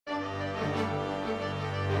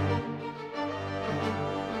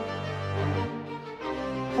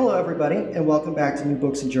everybody, and welcome back to New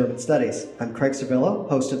Books in German Studies. I'm Craig Servillo,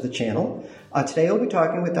 host of the channel. Today we'll be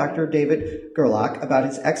talking with Dr. David Gerlach about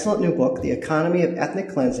his excellent new book, The Economy of Ethnic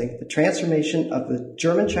Cleansing, The Transformation of the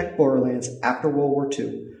German-Czech Borderlands After World War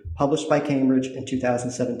II, published by Cambridge in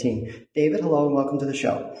 2017. David, hello and welcome to the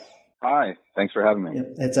show. Hi, thanks for having me.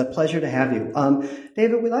 It's a pleasure to have you.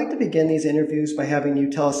 David, we'd like to begin these interviews by having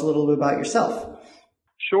you tell us a little bit about yourself.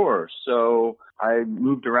 Sure. So I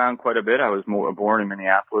moved around quite a bit. I was born in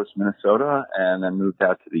Minneapolis, Minnesota, and then moved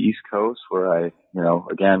out to the East Coast where I,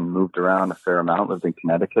 again, moved around a fair amount, lived in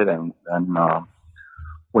Connecticut, and then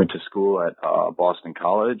went to school at Boston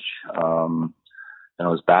College. And I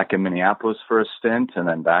was back in Minneapolis for a stint, and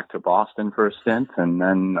then back to Boston for a stint, and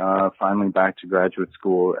then finally back to graduate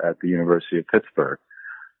school at the University of Pittsburgh.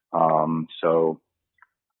 So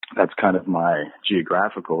that's kind of my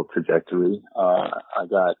geographical trajectory. I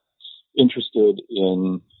got interested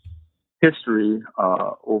in history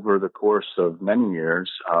over the course of many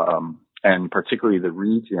years, and particularly the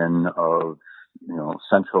region of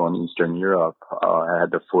Central and Eastern Europe. I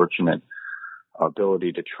had the fortunate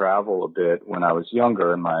ability to travel a bit when I was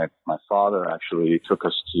younger, and my father actually took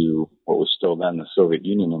us to what was still then the Soviet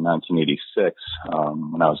Union in 1986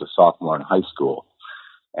 when I was a sophomore in high school.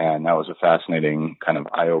 And that was a fascinating kind of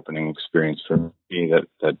eye-opening experience for me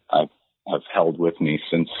that I have held with me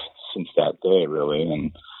since that day, really.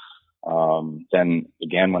 And then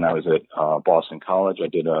again, when I was at Boston College, I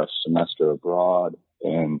did a semester abroad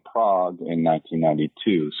in Prague in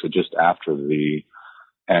 1992. So just after the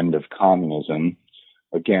end of communism,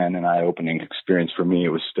 again, an eye-opening experience for me. It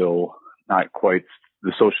was still not quite,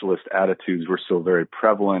 the socialist attitudes were still very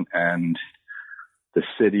prevalent, and the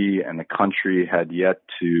city and the country had yet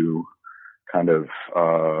to kind of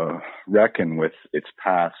reckon with its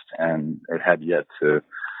past, and it had yet to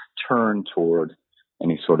turn toward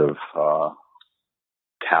any sort of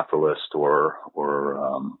capitalist or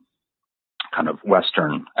kind of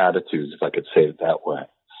Western attitudes, if I could say it that way.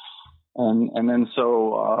 And then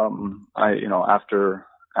so I after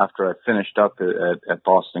I finished up at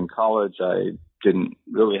Boston College, I didn't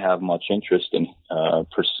really have much interest in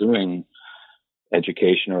pursuing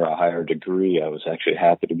education or a higher degree. I was actually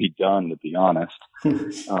happy to be done, to be honest,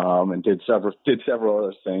 and did several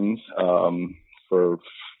other things for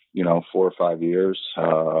 4 or 5 years,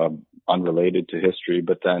 unrelated to history.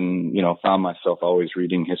 But then found myself always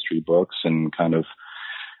reading history books, and kind of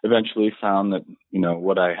eventually found that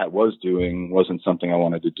what I was doing wasn't something I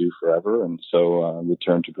wanted to do forever, and so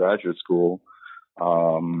returned to graduate school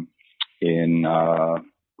in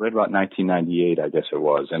right about 1998, I guess it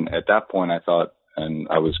was. And at that point, I thought. And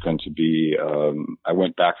I was going to be, I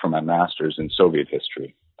went back for my master's in Soviet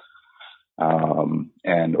history.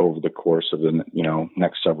 And over the course of the,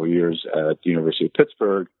 next several years at the University of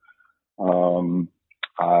Pittsburgh,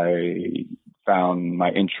 I found my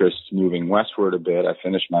interest moving westward a bit. I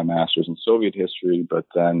finished my master's in Soviet history, but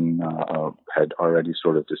then had already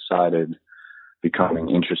sort of decided, becoming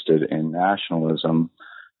interested in nationalism,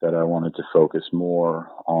 that I wanted to focus more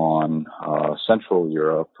on Central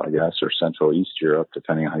Europe, I guess, or Central East Europe,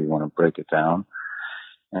 depending on how you want to break it down.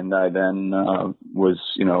 And I then was,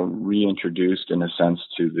 reintroduced in a sense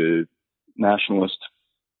to the nationalist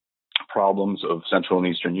problems of Central and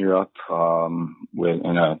Eastern Europe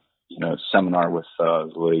in a seminar with the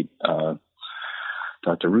late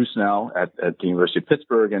Dr. Rusnow at the University of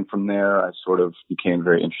Pittsburgh. And from there, I sort of became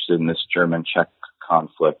very interested in this German-Czech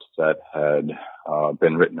conflict that had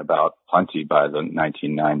been written about plenty by the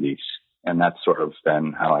 1990s. And that's sort of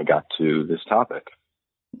then how I got to this topic.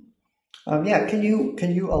 Can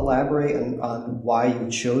you elaborate on why you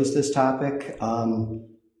chose this topic?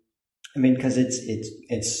 Because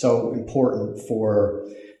it's so important for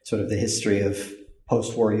sort of the history of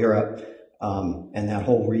post-war Europe and that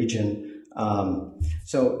whole region.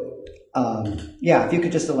 If you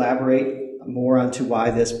could just elaborate more onto why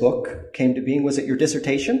this book came to being. Was it your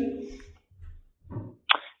dissertation?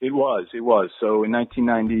 It was. So in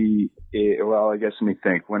 1990, I guess let me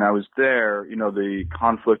think. When I was there, the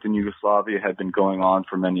conflict in Yugoslavia had been going on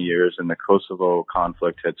for many years, and the Kosovo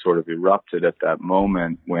conflict had sort of erupted at that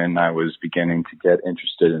moment when I was beginning to get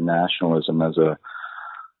interested in nationalism as a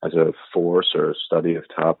force or a study of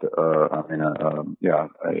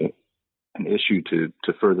an issue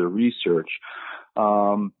to further research.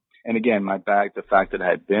 And again, the fact that I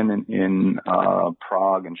had been in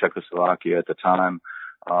Prague and Czechoslovakia at the time,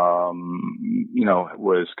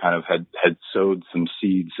 was kind of had sowed some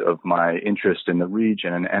seeds of my interest in the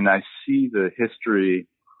region. And I see the history,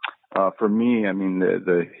 for me,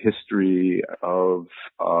 the history of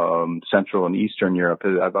Central and Eastern Europe,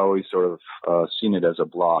 I've always sort of seen it as a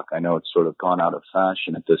block. I know it's sort of gone out of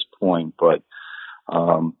fashion at this point, but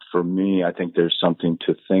for me, I think there's something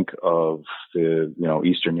to think of the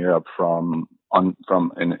Eastern Europe from a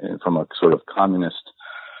sort of communist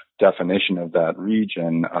definition of that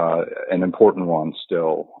region, an important one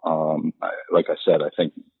still. Like I said, I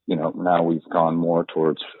think now we've gone more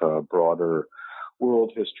towards broader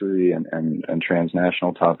world history and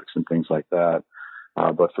transnational topics and things like that.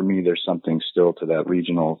 But for me, there's something still to that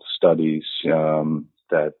regional studies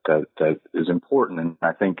that is important. And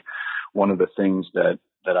I think one of the things that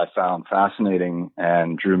I found fascinating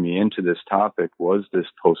and drew me into this topic was this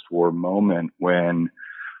post-war moment when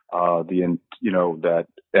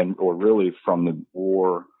really from the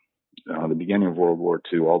war, the beginning of World War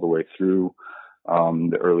II all the way through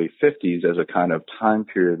the early 50s as a kind of time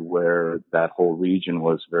period where that whole region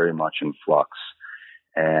was very much in flux.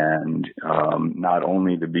 And not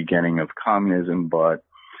only the beginning of communism, but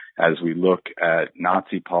as we look at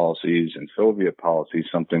Nazi policies and Soviet policies,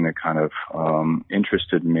 something that kind of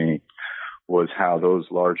interested me was how those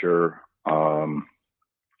larger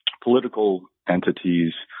political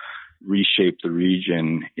entities reshaped the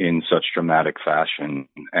region in such dramatic fashion.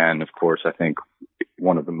 And of course, I think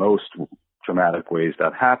one of the most dramatic ways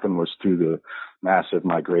that happened was through the massive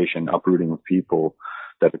migration, uprooting of people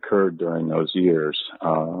that occurred during those years.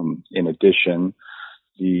 In addition,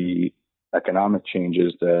 the economic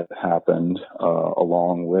changes that happened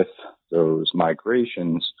along with those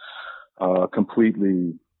migrations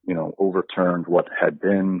completely, overturned what had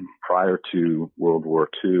been prior to World War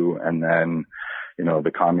II, and then,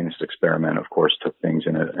 the communist experiment, of course, took things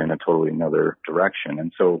in a totally another direction.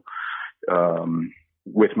 And so,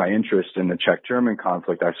 with my interest in the Czech-German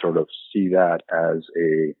conflict, I sort of see that as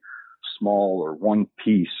a small or one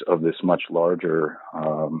piece of this much larger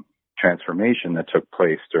transformation that took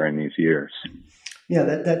place during these years. Yeah,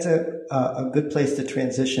 that's a good place to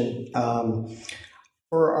transition.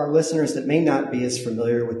 For our listeners that may not be as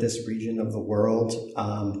familiar with this region of the world,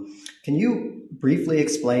 can you briefly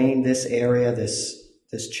explain this area,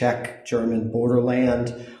 this Czech-German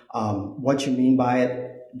borderland, what you mean by it,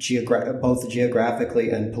 both geographically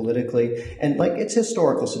and politically, and like its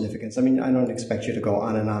historical significance? I mean, I don't expect you to go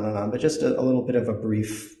on and on and on, but just a little bit of a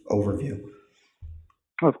brief overview.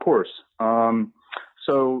 Of course.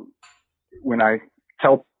 So when I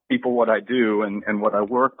tell people what I do and what I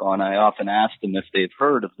work on, I often ask them if they've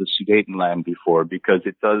heard of the Sudetenland before, because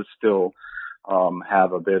it does still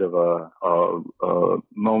have a bit of a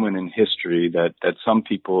moment in history that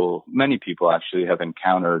many people actually have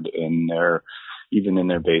encountered even in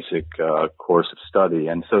their basic course of study.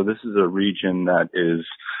 And so this is a region that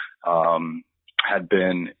had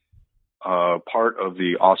been part of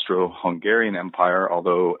the Austro-Hungarian Empire,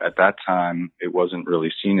 although at that time it wasn't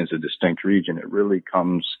really seen as a distinct region. It really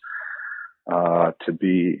comes to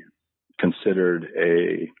be considered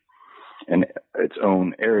its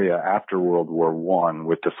own area after World War I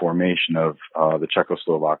with the formation of the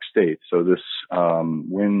Czechoslovak state. So this,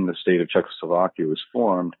 when the state of Czechoslovakia was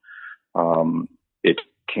formed, it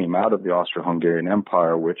came out of the Austro-Hungarian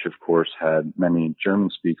Empire, which of course had many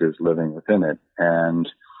German speakers living within it. And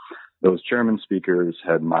those German speakers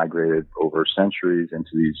had migrated over centuries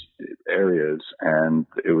into these areas, and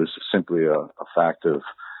it was simply a fact of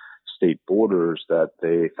state borders that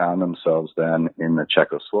they found themselves then in the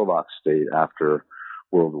Czechoslovak state after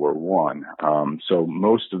World War I. So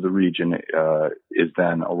most of the region is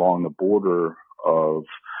then along the border of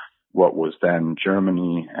what was then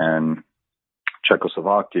Germany and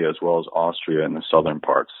Czechoslovakia, as well as Austria in the southern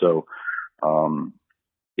part. So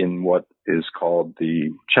in what is called the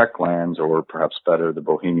Czech lands, or perhaps better, the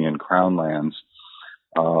Bohemian Crown lands,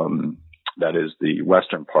 that is the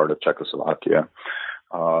western part of Czechoslovakia.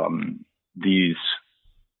 These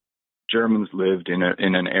Germans lived in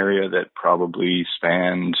an area that probably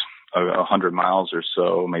spanned 100 miles or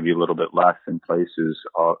so, maybe a little bit less in places,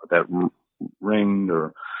 that ringed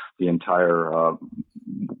or the entire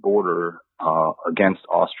border against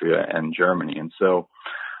Austria and Germany. And so,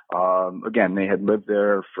 again, they had lived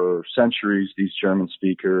there for centuries, these German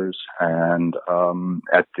speakers, and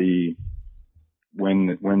when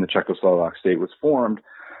the Czechoslovak state was formed,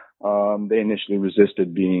 they initially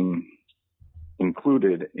resisted being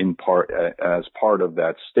included in part as part of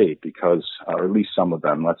that state, because, or at least some of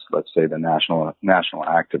them, let's say the national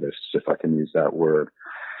activists, if I can use that word,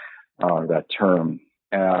 that term,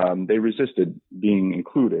 they resisted being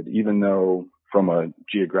included, even though from a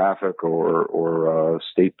geographic or a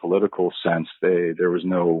state political sense, there was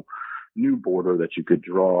no new border that you could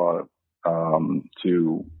draw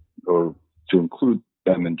to include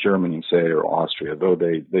them in Germany, say, or Austria, though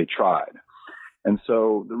they tried. And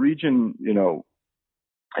so the region,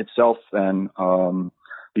 itself then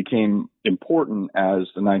became important as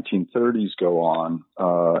the 1930s go on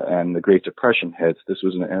and the Great Depression hits. This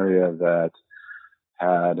was an area that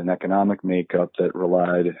had an economic makeup that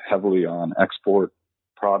relied heavily on export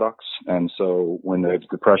products. And so when the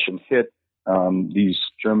Depression hit, these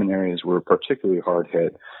German areas were particularly hard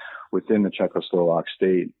hit within the Czechoslovak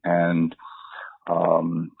state. And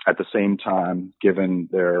at the same time, given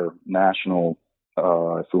their national,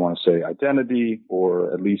 if we want to say identity,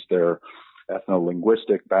 or at least their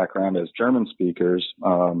ethno-linguistic background as German speakers,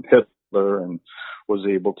 Hitler was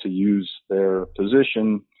able to use their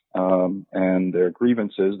position and their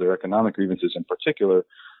grievances, their economic grievances in particular,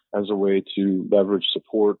 as a way to leverage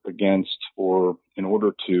support against, or in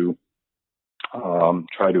order to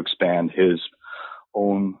try to expand his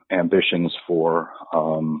own ambitions for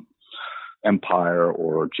empire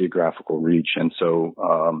or geographical reach. And so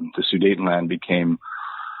the Sudetenland became,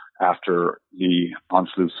 after the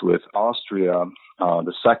Anschluss with Austria,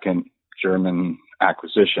 the second German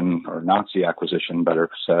acquisition, or Nazi acquisition, better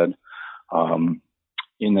said,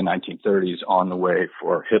 in the 1930s, on the way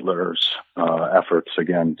for Hitler's efforts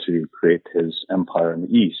again to create his empire in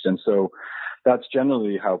the East. And so that's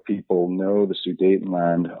generally how people know the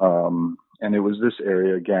Sudetenland. And it was this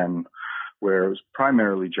area, again, where it was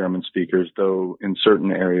primarily German speakers, though in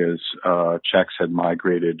certain areas, Czechs had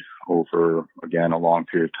migrated over, again, a long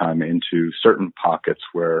period of time into certain pockets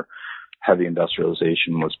where heavy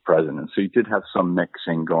industrialization was present. And so you did have some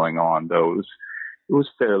mixing going on, though it was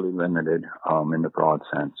fairly limited in the broad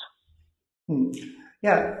sense.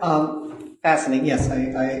 Yeah, fascinating. Yes,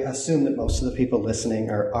 I assume that most of the people listening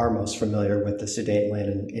are most familiar with the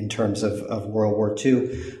Sudetenland in terms of World War II,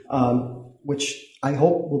 which I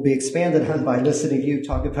hope will be expanded on by listening to you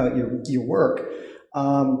talk about your work.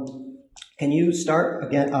 Can you start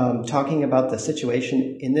again talking about the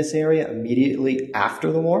situation in this area immediately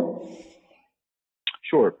after the war?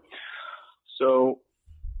 Sure. So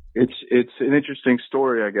it's an interesting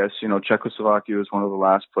story, I guess. Czechoslovakia was one of the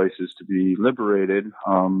last places to be liberated,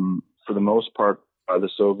 for the most part, by the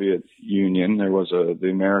Soviet Union. There was the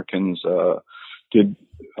Americans did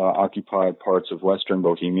occupy parts of Western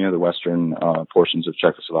Bohemia, the western portions of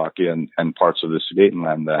Czechoslovakia, and parts of the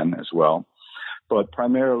Sudetenland then as well. But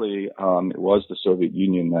primarily, it was the Soviet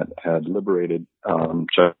Union that had liberated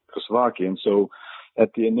Czechoslovakia. And so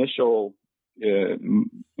at the initial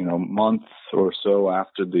month or so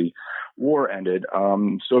after the war ended,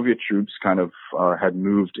 Soviet troops kind of had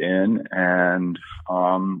moved in, and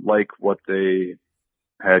like what they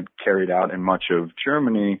had carried out in much of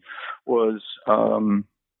Germany was,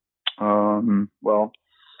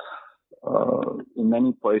 in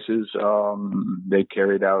many places, they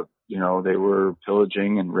carried out, they were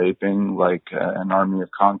pillaging and raping like an army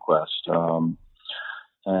of conquest.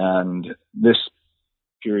 And this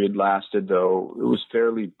period lasted, though it was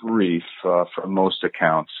fairly brief from most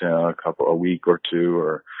accounts, a week or two,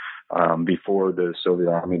 or before the Soviet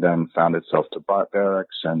army then found itself to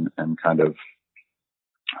barracks and kind of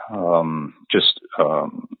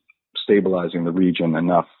stabilizing the region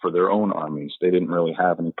enough for their own armies. They didn't really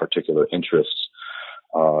have any particular interests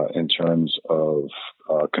in terms of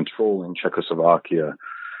controlling Czechoslovakia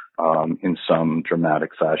in some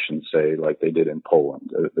dramatic fashion, say, like they did in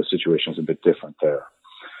Poland. The situation is a bit different there.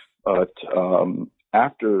 But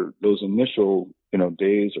after those initial,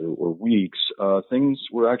 days or weeks, things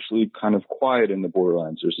were actually kind of quiet in the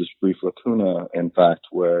borderlands. There's this brief lacuna, in fact,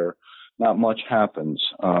 where not much happens.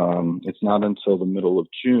 It's not until the middle of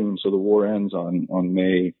June, so the war ends on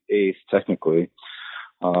May 8th, technically,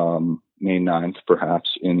 May 9th, perhaps,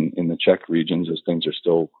 in the Czech regions, as things are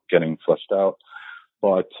still getting fleshed out.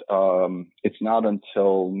 But it's not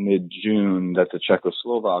until mid-June that the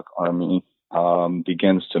Czechoslovak army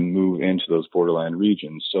begins to move into those borderland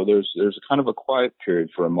regions. So there's kind of a quiet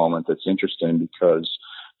period for a moment that's interesting, because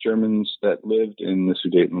Germans that lived in the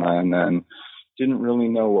Sudetenland then didn't really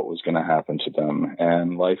know what was going to happen to them,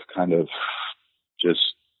 and life kind of just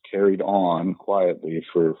carried on quietly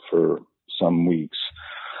for some weeks.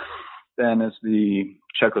 Then as the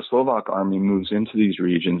Czechoslovak army moves into these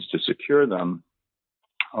regions to secure them,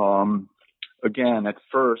 again, at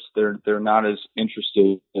first, they're not as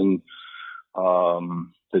interested in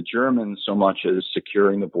the Germans so much as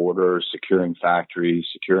securing the borders, securing factories,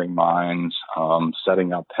 securing mines,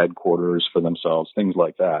 setting up headquarters for themselves, things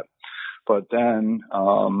like that. But then,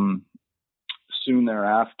 soon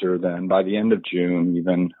thereafter, then by the end of June,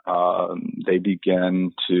 even, they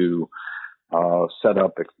begin to set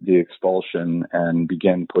up the expulsion and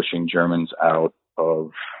begin pushing Germans out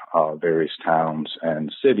of various towns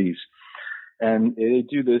and cities. And they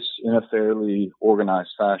do this in a fairly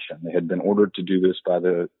organized fashion. They had been ordered to do this by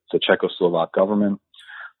the Czechoslovak government.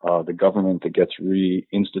 The government that gets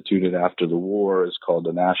reinstituted after the war is called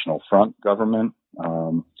the National Front government.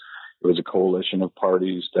 It was a coalition of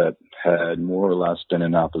parties that had more or less been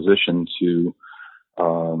in opposition to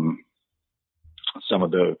some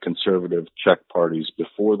of the conservative Czech parties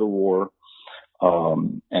before the war.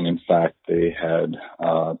 And in fact, they had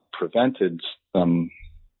prevented some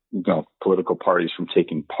political parties from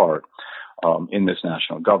taking part in this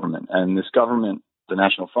national government. And this government, the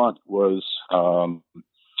National Front, was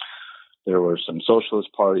there were some socialist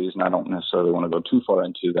parties, and I don't necessarily want to go too far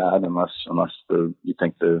into that unless you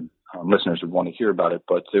think the listeners would want to hear about it.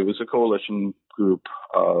 But it was a coalition group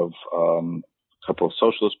of a couple of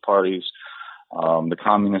socialist parties, the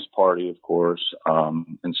Communist Party, of course.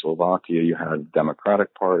 In Slovakia, you had the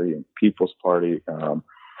Democratic Party and People's Party.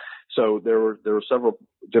 So there were several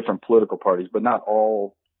different political parties, but not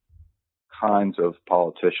all kinds of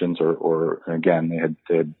politicians, or again, they had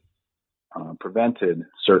prevented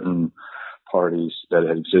certain parties that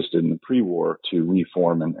had existed in the pre-war to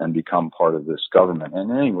reform and become part of this government.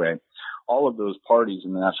 And anyway, all of those parties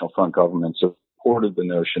in the National Front government supported the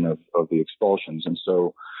notion of the expulsions. And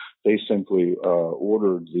so they simply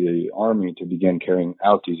ordered the army to begin carrying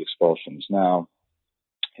out these expulsions. Now,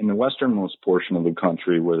 in the westernmost portion of the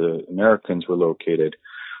country where the Americans were located,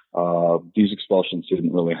 these expulsions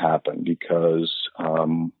didn't really happen because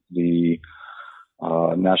the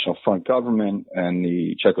National Front government and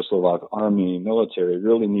the Czechoslovak army military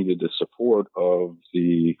really needed the support of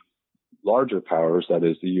the larger powers, that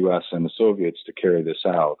is the U.S. and the Soviets, to carry this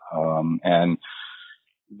out. And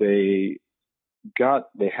they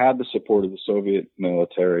had the support of the Soviet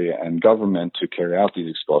military and government to carry out these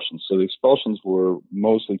expulsions. So the expulsions were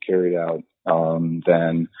mostly carried out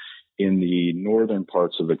then in the northern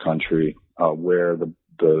parts of the country, where the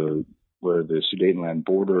Sudetenland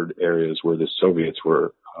bordered areas where the Soviets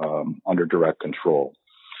were under direct control.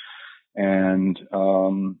 And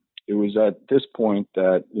it was at this point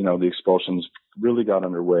that, the expulsions really got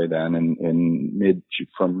underway then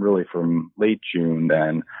from late June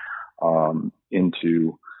then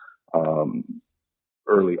into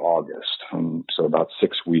early August, so about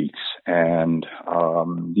 6 weeks. And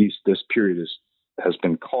this period has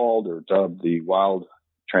been called or dubbed the wild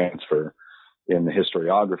transfer in the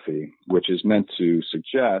historiography, which is meant to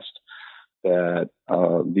suggest that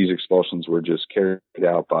these expulsions were just carried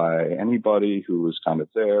out by anybody who was kind of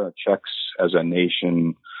there. Czechs as a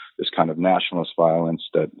nation, this kind of nationalist violence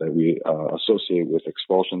that we associate with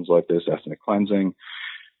expulsions like this, ethnic cleansing.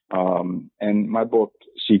 And my book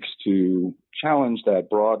seeks to challenge that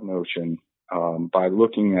broad notion by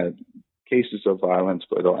looking at cases of violence,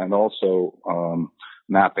 and also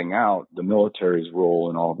mapping out the military's role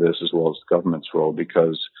in all this as well as the government's role.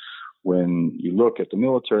 Because when you look at the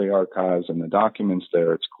military archives and the documents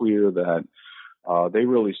there, it's clear that they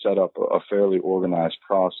really set up a fairly organized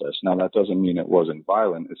process. Now, that doesn't mean it wasn't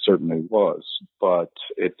violent. It certainly was, but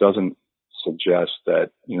it doesn't suggest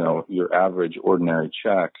that, your average ordinary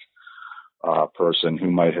Czech person who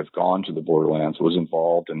might have gone to the borderlands was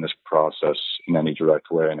involved in this process in any direct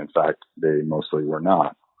way. And in fact, they mostly were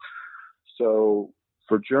not. So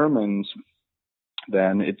for Germans,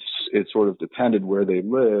 then it sort of depended where they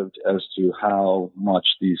lived as to how much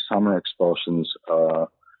these summer expulsions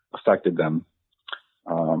affected them.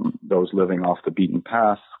 Those living off the beaten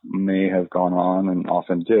path may have gone on, and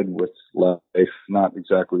often did, with life not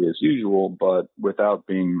exactly as usual, but without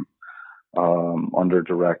being under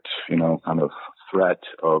direct, kind of threat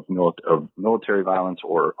of military violence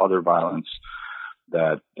or other violence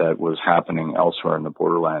that was happening elsewhere in the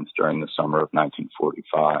borderlands during the summer of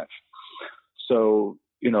 1945. So,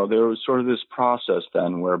 there was sort of this process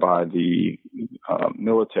then whereby the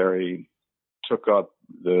military took up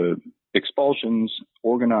the expulsions,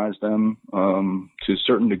 organized them to a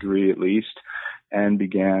certain degree at least, and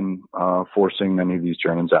began forcing many of these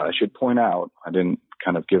Germans out. I should point out, I didn't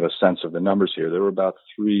kind of give a sense of the numbers here. There were about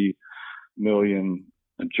 3 million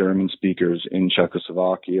German speakers in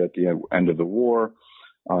Czechoslovakia at the end of the war.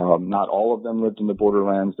 Not all of them lived in the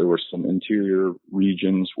borderlands. There were some interior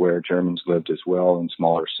regions where Germans lived as well, in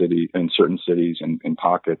certain cities and in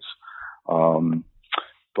pockets.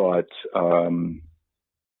 But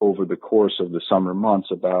over the course of the summer months,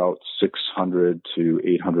 about 600 to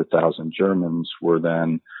 800,000 Germans were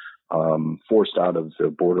then forced out of the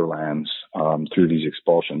borderlands through these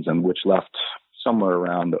expulsions, and which left somewhere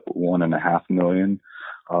around 1.5 million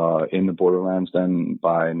in the borderlands then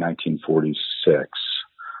by 1946.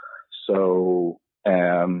 So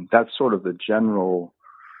And that's sort of the general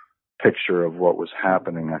picture of what was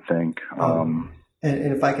happening, I think. And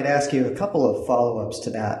if I could ask you a couple of follow-ups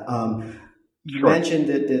to that. You Sure. mentioned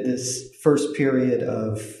that this first period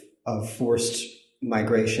of forced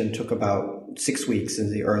migration took about 6 weeks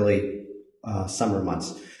in the early summer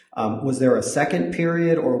months. Was there a second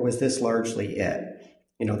period, or was this largely it?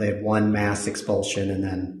 They had one mass expulsion and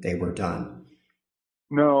then they were done.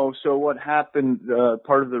 No, so what happened,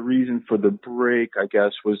 part of the reason for the break, I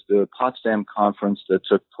guess, was the Potsdam Conference that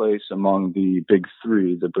took place among the big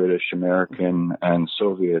three, the British, American, and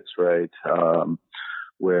Soviets, right,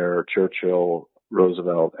 where Churchill,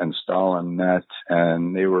 Roosevelt, and Stalin met,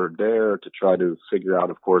 and they were there to try to figure out,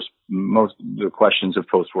 of course, most of the questions of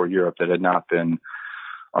post-war Europe that had not been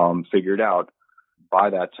figured out by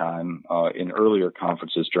that time in earlier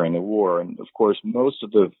conferences during the war. And of course, most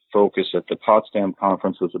of the focus at the Potsdam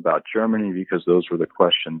Conference was about Germany because those were the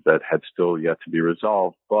questions that had still yet to be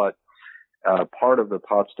resolved. But part of the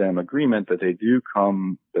Potsdam Agreement that they do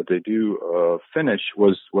finish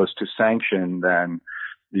was to sanction then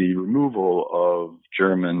the removal of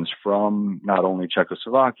Germans from not only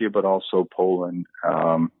Czechoslovakia but also Poland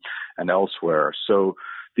and elsewhere. So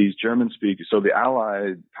these German speakers, so the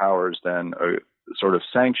Allied powers then sort of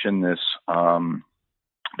sanction this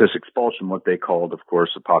expulsion, what they called, of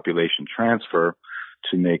course, a population transfer,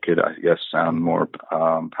 to make it, I guess, sound more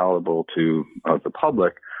palatable to the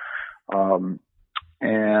public.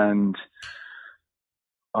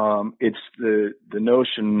 It's the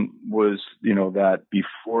notion was, that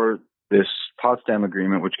before this Potsdam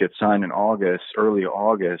Agreement, which gets signed in early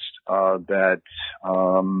August, that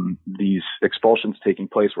these expulsions taking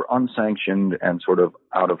place were unsanctioned and sort of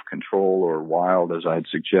out of control or wild, as I had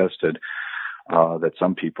suggested,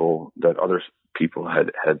 that other people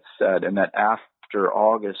had said, and that after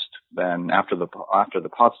August, then after the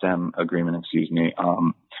Potsdam Agreement,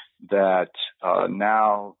 that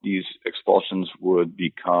now these expulsions would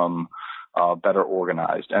become better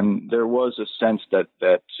organized. And there was a sense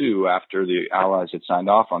that too, after the Allies had signed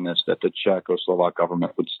off on this, that the Czechoslovak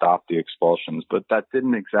government would stop the expulsions. But that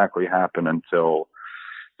didn't exactly happen until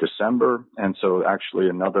December. And so actually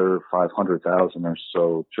another 500,000 or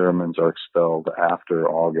so Germans are expelled after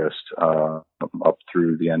August, up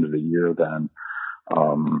through the end of the year then,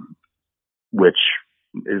 which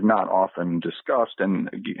is not often discussed. And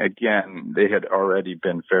again, they had already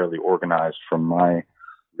been fairly organized from my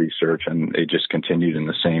research, and they just continued in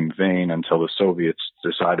the same vein until the Soviets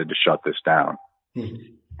decided to shut this down. I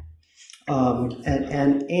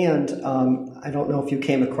don't know if you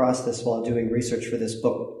came across this while doing research for this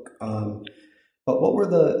book, but what were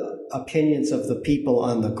the opinions of the people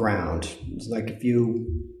on the ground? It's like if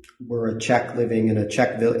you were a Czech living in a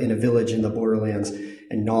village in the borderlands,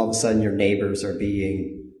 and all of a sudden your neighbors are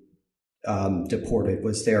being deported.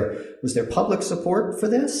 Was there public support for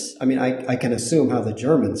this? I mean, I can assume how the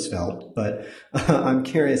Germans felt, but I'm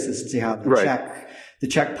curious as to how the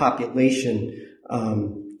Czech population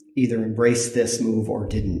either embraced this move or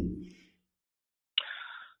didn't.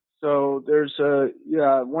 So there's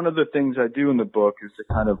one of the things I do in the book is to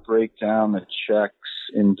kind of break down the Czechs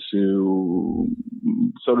into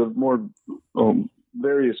sort of more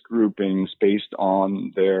various groupings based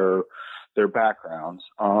on their backgrounds.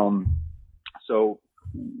 So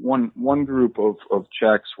one group of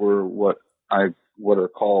Czechs were what are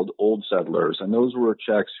called old settlers, and those were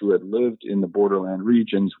Czechs who had lived in the borderland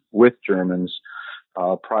regions with Germans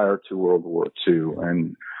prior to World War II.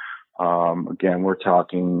 And again, we're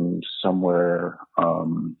talking somewhere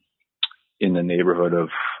in the neighborhood of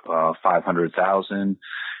 500,000.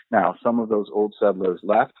 Now, some of those old settlers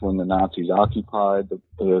left when the Nazis occupied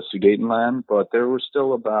the Sudetenland, but there were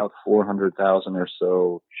still about 400,000 or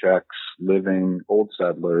so Czechs old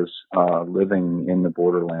settlers living in the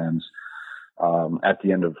borderlands at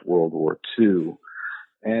the end of World War II.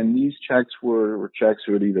 And these Czechs were Czechs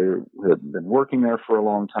who had either been working there for a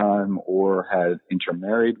long time or had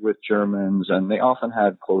intermarried with Germans, and they often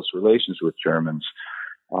had close relations with Germans.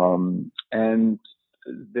 And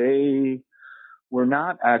they were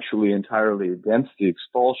not actually entirely against the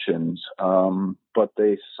expulsions, but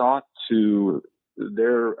they sought to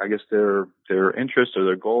their interest or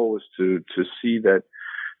their goal was to see that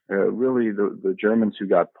really the Germans who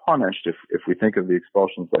got punished, if we think of the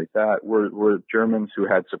expulsions like that, were Germans who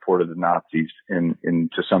had supported the Nazis in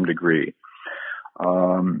to some degree.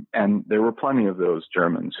 And there were plenty of those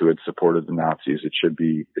Germans who had supported the Nazis. It should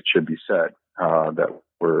be said that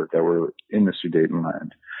were in the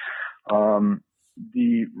Sudetenland.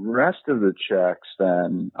 The rest of the Czechs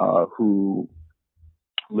then, who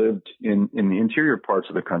lived in the interior parts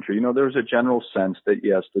of the country, there was a general sense that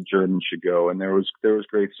yes, the Germans should go, and there was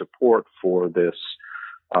great support for this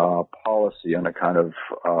policy on a kind of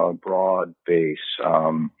broad base.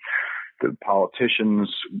 The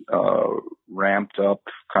politicians ramped up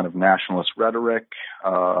kind of nationalist rhetoric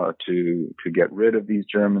to get rid of these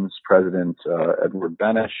Germans. President Edward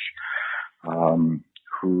Beneš,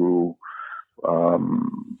 who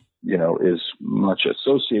is much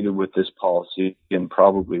associated with this policy, and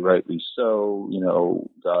probably rightly so,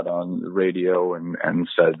 got on the radio and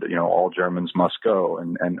said that, all Germans must go.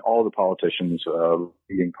 And all the politicians,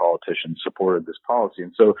 leading politicians, supported this policy.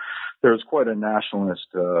 And so there was quite a nationalist,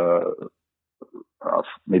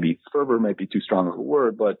 maybe fervor might be too strong of a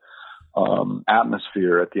word, but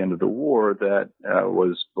atmosphere at the end of the war that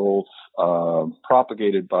was both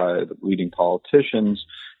propagated by the leading politicians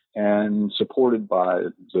and supported by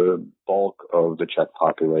the bulk of the Czech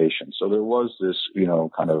population. So there was this,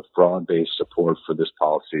 kind of broad-based support for this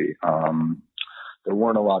policy. There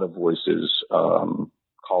weren't a lot of voices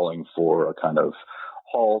calling for a kind of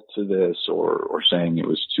halt to this or saying it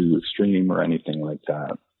was too extreme or anything like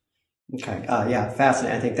that. Okay.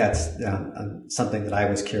 Fascinating. I think that's something that I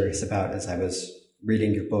was curious about as I was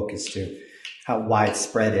reading your book, as to how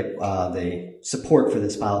widespread the support for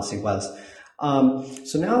this policy was.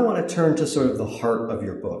 So now I want to turn to sort of the heart of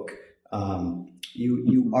your book.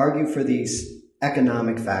 You argue for these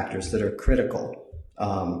economic factors that are critical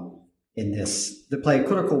that play a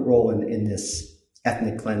critical role in this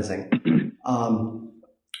ethnic cleansing.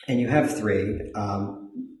 And you have three: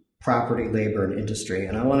 property, labor, and industry.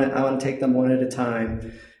 And I want to take them one at a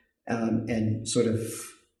time and sort of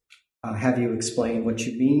have you explain what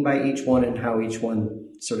you mean by each one and how each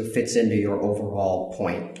one sort of fits into your overall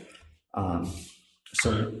point. So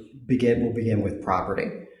we'll begin with property.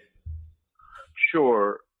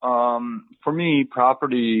 Sure. For me,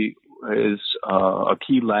 property is a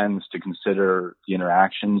key lens to consider the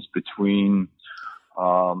interactions between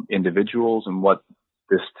individuals and what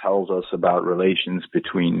this tells us about relations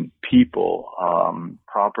between people.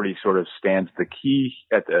 Property sort of stands the key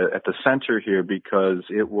at the center here because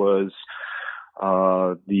it was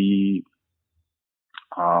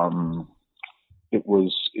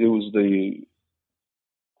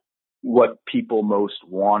what people most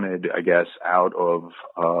wanted, I guess, out of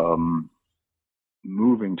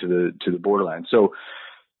moving to the borderland. So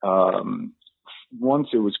once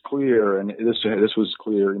it was clear, and this was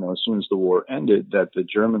clear, as soon as the war ended, that the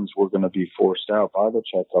Germans were going to be forced out by the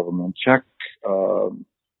Czech government,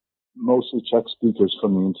 mostly Czech speakers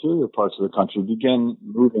from the interior parts of the country began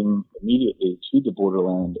moving immediately to the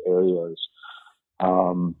borderland areas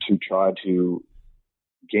to try to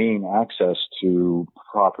gain access to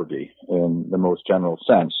property in the most general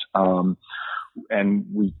sense.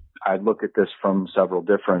 I look at this from several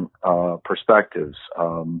different perspectives.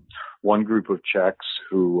 One group of Czechs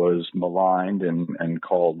who was maligned and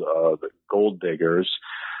called the gold diggers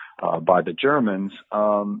by the Germans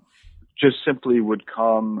just simply would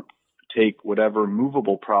come, take whatever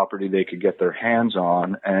movable property they could get their hands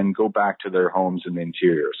on and go back to their homes in the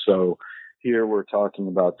interior. So here we're talking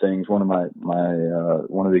about things. One of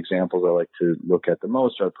one of the examples I like to look at the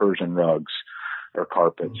most are Persian rugs or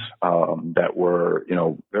carpets that were,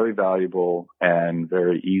 very valuable and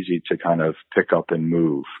very easy to kind of pick up and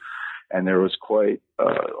move. And there was quite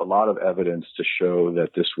a lot of evidence to show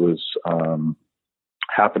that this was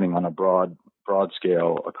happening on a broad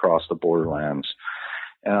scale across the borderlands.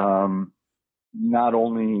 Not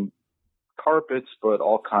only carpets, but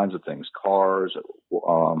all kinds of things, cars,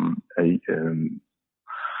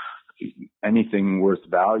 anything worth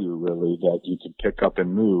value really that you could pick up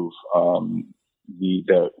and move. These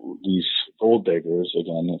gold diggers,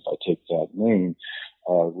 again, if I take that name,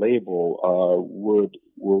 label, would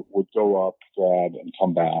go up, grab, and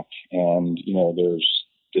come back. And, there's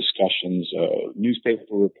discussions,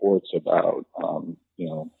 newspaper reports about,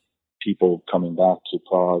 people coming back to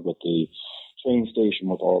Prague at the train station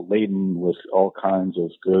laden with all kinds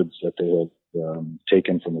of goods that they had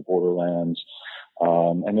taken from the borderlands.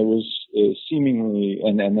 And it was seemingly,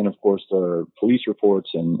 and then of course the police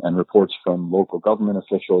reports and reports from local government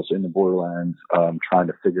officials in the borderlands, trying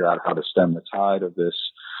to figure out how to stem the tide of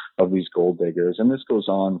these gold diggers. And this goes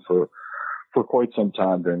on for quite some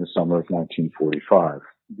time during the summer of 1945.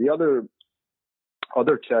 The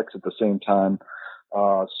other Czechs at the same time,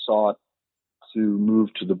 sought to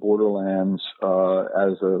move to the borderlands,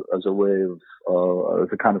 as a way of, as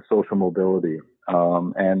a kind of social mobility.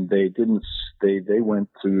 And they went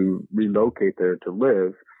to relocate there to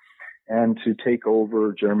live and to take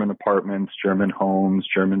over German apartments, German homes,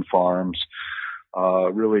 German farms,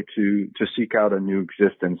 really to seek out a new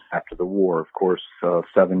existence after the war. Of course,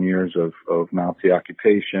 7 years of Nazi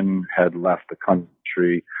occupation had left the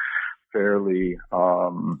country fairly,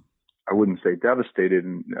 I wouldn't say devastated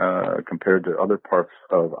compared to other parts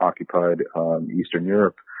of occupied Eastern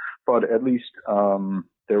Europe, but at least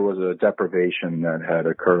there was a deprivation that had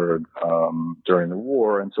occurred during the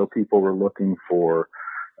war, and so people were looking for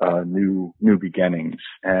new beginnings.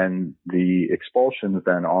 And the expulsions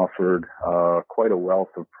then offered quite a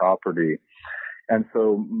wealth of property. And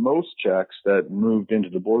so most Czechs that moved into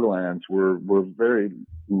the borderlands were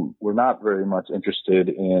not very much interested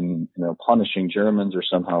in, punishing Germans or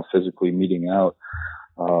somehow physically meting out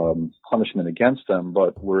punishment against them,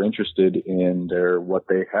 but were interested in what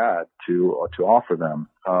they had to offer them.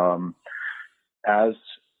 As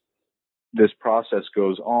this process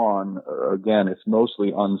goes on, again, it's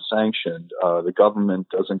mostly unsanctioned. The government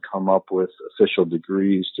doesn't come up with official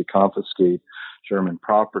decrees to confiscate German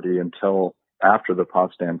property until after the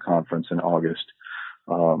Potsdam Conference in August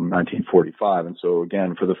 1945. And so,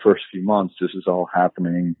 again, for the first few months, this is all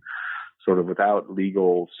happening sort of without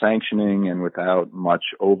legal sanctioning and without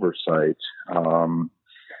much oversight.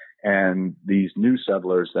 And these new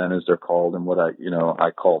settlers, then, as they're called, and what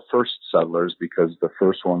I call first settlers, because the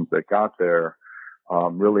first ones that got there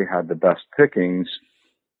really had the best pickings.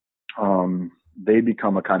 They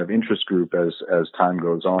become a kind of interest group as time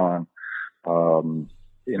goes on,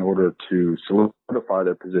 in order to solidify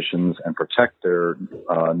their positions and protect their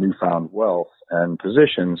newfound wealth and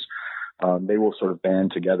positions. They will sort of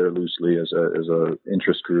band together loosely as a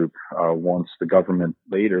interest group once the government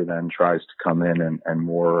later then tries to come in and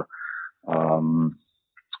more and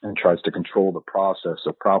tries to control the process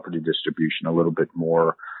of property distribution a little bit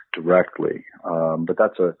more directly. But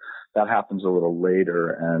that happens a little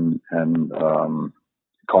later and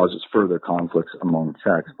causes further conflicts among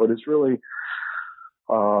Czechs. But it's really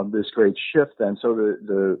this great shift then. So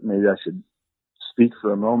maybe I should speak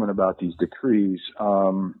for a moment about these decrees.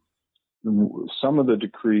 Some of the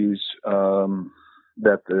decrees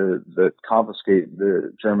that confiscate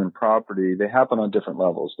the German property, they happen on different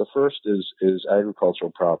levels. The first is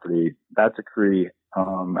agricultural property. That decree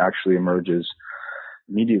actually emerges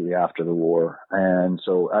immediately after the war, and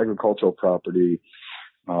so agricultural property.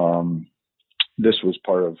 This was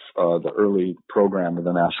part of the early program of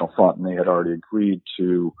the National Front, and they had already agreed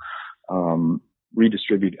to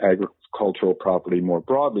redistribute agricultural property more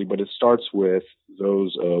broadly, but it starts with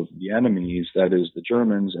those of the enemies, that is the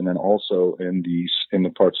Germans, and then also in the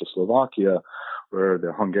parts of Slovakia where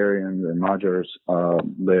the Hungarians and Magyars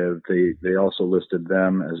live, they also listed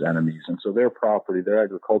them as enemies. And so their property, their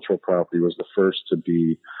agricultural property, was the first to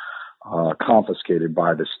be confiscated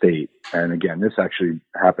by the state. And again, this actually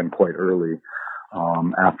happened quite early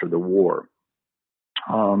after the war.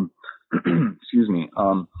 Excuse me.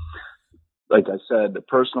 Like I said, the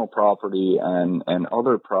personal property and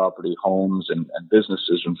other property, homes and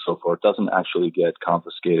businesses and so forth, doesn't actually get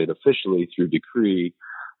confiscated officially through decree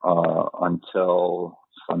until,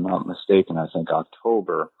 if I'm not mistaken, I think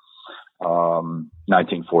October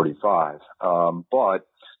 1945. But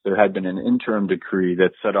there had been an interim decree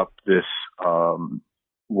that set up this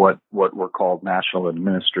what were called national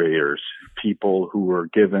administrators, people who were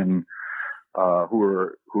given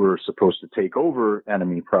who were supposed to take over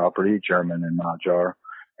enemy property, German and Magyar,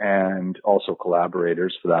 and also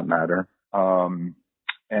collaborators for that matter,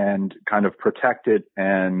 and kind of protect it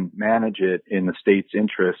and manage it in the state's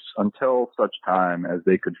interests until such time as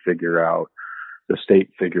the state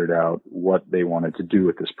figured out what they wanted to do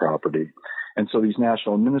with this property. And so these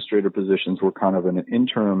national administrator positions were kind of an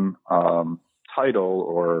interim title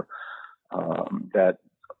or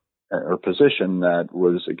position that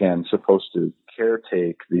was, again, supposed to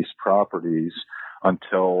caretake these properties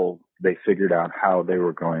until they figured out how they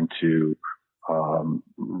were going to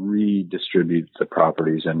redistribute the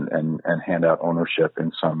properties and hand out ownership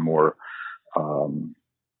in some more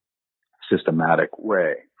systematic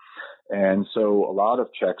way. And so a lot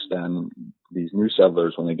of Czechs then, these new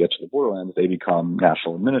settlers, when they get to the borderlands, they become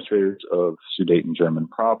national administrators of Sudeten German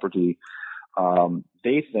property.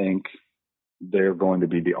 They think they're going to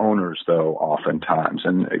be the owners, though, oftentimes.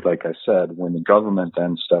 And like I said, when the government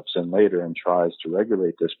then steps in later and tries to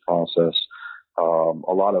regulate this process,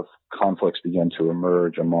 a lot of conflicts begin to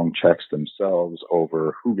emerge among Czechs themselves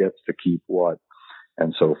over who gets to keep what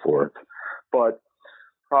and so forth. But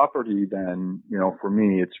property then, for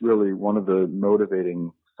me, it's really one of the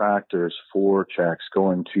motivating factors for Czechs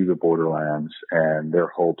going to the borderlands and their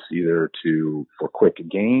hopes either for quick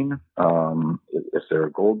gain, if they're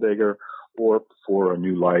a gold digger, or for a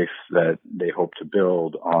new life that they hoped to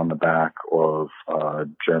build on the back of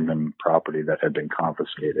German property that had been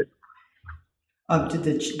confiscated. Did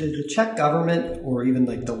the Czech government or even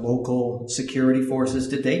like the local security forces,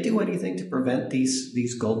 did they do anything to prevent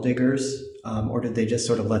these gold diggers? Or did they just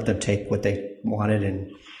sort of let them take what they wanted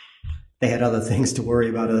and they had other things to worry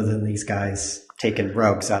about other than these guys taking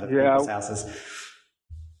rugs out of people's houses?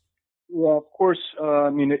 Yeah, of course.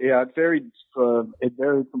 It varied from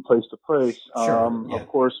place to place. Sure, yeah. Of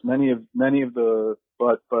course, many of the,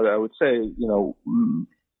 but I would say,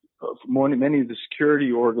 many of the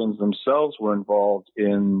security organs themselves were involved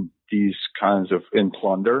in these kinds of in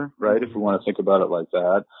plunder, right? If we want to think about it like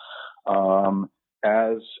that.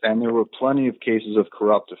 And there were plenty of cases of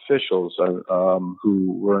corrupt officials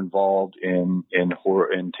who were involved in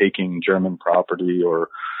taking German property, or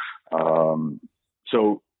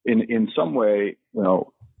so in some way,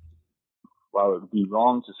 while it would be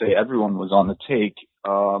wrong to say everyone was on the take,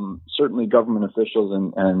 certainly government officials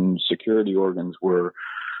and security organs were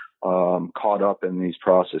caught up in these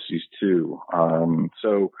processes too.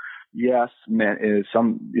 So yes,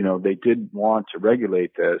 they did want to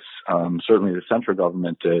regulate this. Certainly the central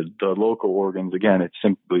government did. The local organs, again, it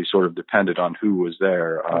simply sort of depended on who was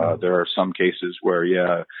there. There are some cases where,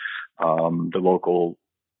 the local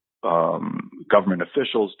government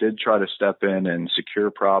officials did try to step in and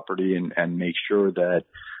secure property and make sure that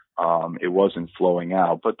it wasn't flowing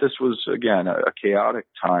out. But this was, again, a chaotic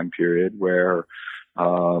time period where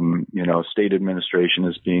state administration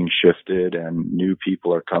is being shifted and new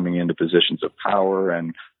people are coming into positions of power,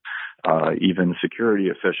 and even security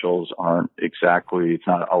officials it's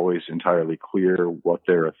not always entirely clear what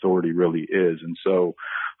their authority really is. And so,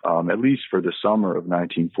 at least for the summer of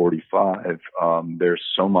 1945, there's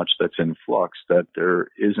so much that's in flux that there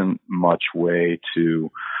isn't much way to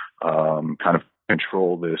kind of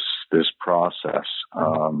control this process.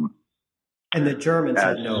 And the Germans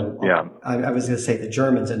had no. Yeah. I was going to say the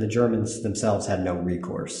Germans themselves had no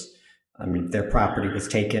recourse. I mean, their property was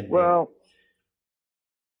taken. Well,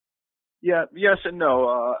 yeah, yes and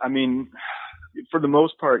no. For the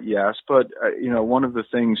most part, yes. But one of the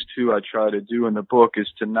things too I try to do in the book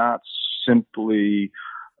is to not simply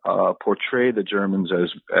portray the Germans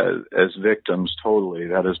as victims totally.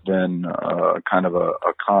 That has been kind of a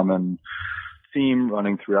common theme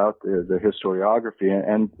running throughout the historiography,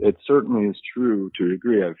 and it certainly is true to a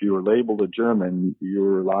degree. If you were labeled a German,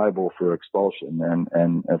 you're liable for expulsion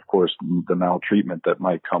and of course the maltreatment that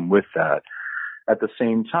might come with that. At the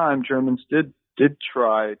same time, Germans did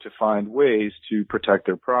try to find ways to protect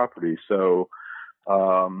their property. So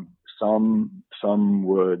some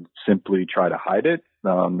would simply try to hide it.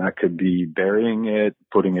 That could be burying it,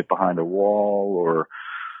 putting it behind a wall, or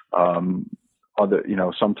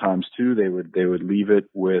sometimes too they would leave it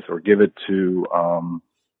with or give it to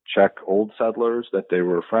Czech old settlers that they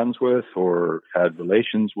were friends with or had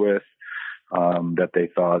relations with, that they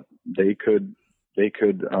thought they could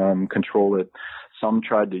control it. Some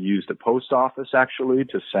tried to use the post office actually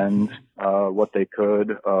to send what they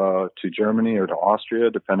could to Germany or to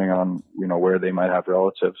Austria, depending on where they might have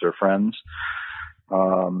relatives or friends.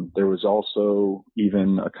 There was also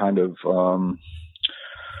even a kind of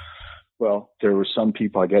there were some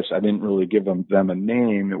people, I guess I didn't really give them a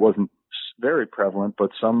name. It wasn't very prevalent,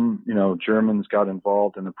 but some, Germans got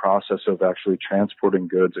involved in the process of actually transporting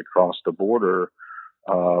goods across the border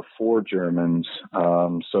for Germans.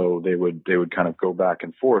 So they would kind of go back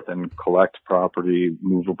and forth and collect property,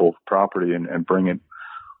 movable property, and bring it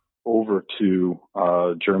over to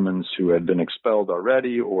Germans who had been expelled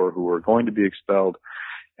already or who were going to be expelled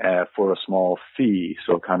for a small fee.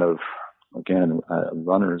 So kind of, again,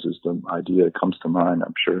 runners is the idea that comes to mind.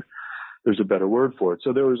 I'm sure there's a better word for it.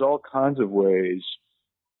 So there was all kinds of ways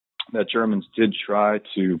that Germans did try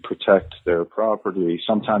to protect their property.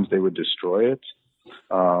 Sometimes they would destroy it,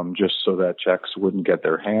 just so that Czechs wouldn't get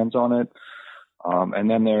their hands on it. And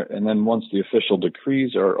then once the official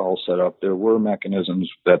decrees are all set up, there were mechanisms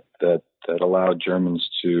that allowed Germans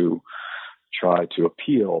to try to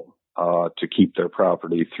appeal to keep their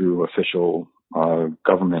property through official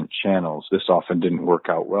government channels. This often didn't work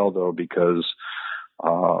out well, though, because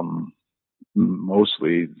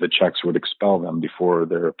mostly the Czechs would expel them before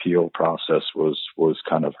their appeal process was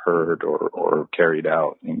kind of heard or carried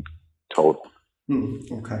out in total.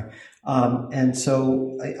 Okay. And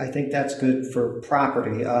so I think that's good for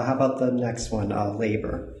property. How about the next one,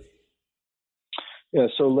 labor? Yeah,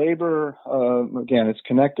 so labor, again, it's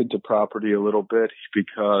connected to property a little bit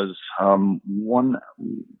because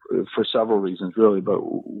for several reasons, really, but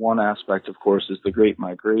one aspect, of course, is the great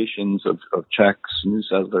migrations of Czechs, new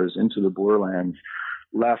settlers into the borderlands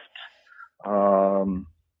left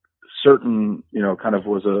certain, kind of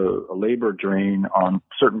was a labor drain on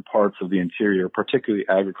certain parts of the interior, particularly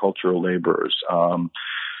agricultural laborers.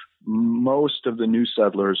 Most of the new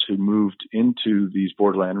settlers who moved into these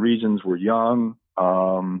borderland regions were young.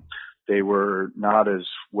 They were not as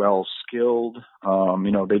well skilled.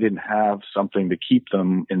 They didn't have something to keep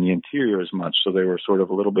them in the interior as much, so they were sort of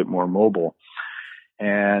a little bit more mobile.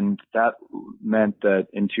 And that meant that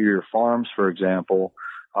interior farms, for example,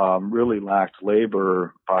 really lacked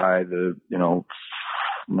labor by the,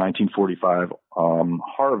 1945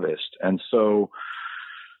 harvest. And so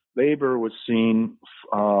labor was seen,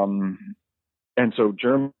 and so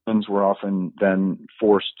Germans were often then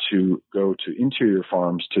forced to go to interior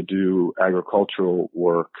farms to do agricultural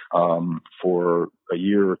work for a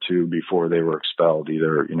year or two before they were expelled,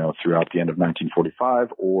 either, throughout the end of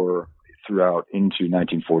 1945 or throughout into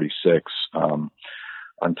 1946,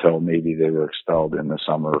 until maybe they were expelled in the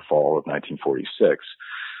summer or fall of 1946.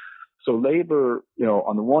 So labor,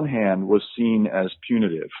 on the one hand, was seen as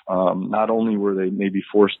punitive. Not only were they maybe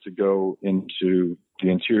forced to go into the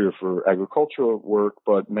interior for agricultural work,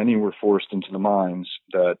 but many were forced into the mines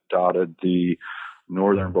that dotted the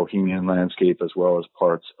northern Bohemian landscape, as well as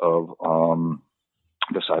parts of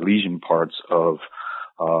the Silesian parts of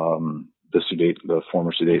the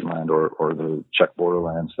former Sudetenland or the Czech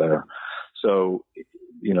borderlands there. So,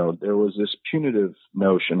 there was this punitive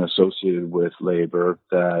notion associated with labor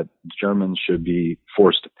that Germans should be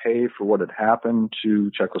forced to pay for what had happened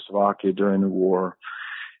to Czechoslovakia during the war.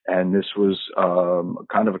 And this was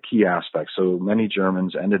kind of a key aspect. So many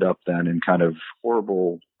Germans ended up then in kind of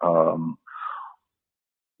horrible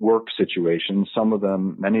work situations.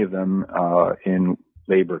 Many of them in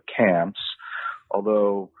labor camps,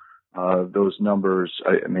 although those numbers,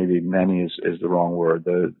 maybe many is the wrong word.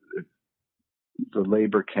 The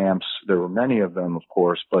labor camps, there were many of them, of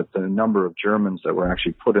course, but the number of Germans that were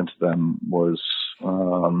actually put into them was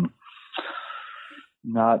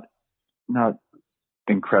not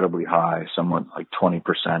incredibly high, somewhat like 20%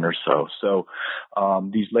 or so. So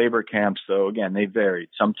these labor camps, though, again, they varied.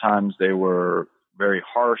 Sometimes they were very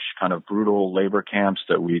harsh, kind of brutal labor camps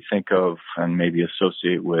that we think of and maybe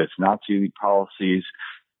associate with Nazi policies.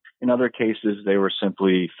 In other cases, they were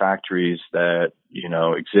simply factories that,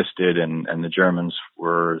 existed and the Germans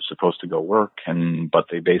were supposed to go work, but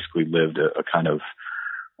they basically lived a kind of,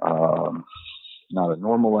 not a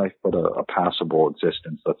normal life, but a passable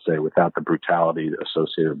existence, let's say, without the brutality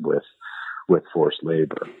associated with forced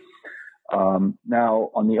labor.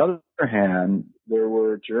 Now, on the other hand, there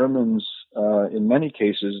were Germans, in many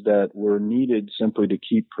cases, that were needed simply to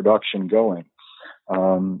keep production going.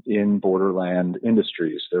 In borderland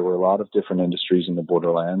industries. There were a lot of different industries in the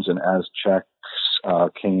borderlands, and as Czechs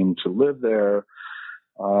came to live there,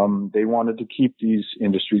 they wanted to keep these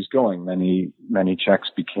industries going. Many Czechs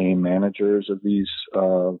became managers of these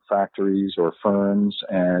factories or firms,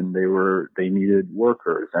 and they needed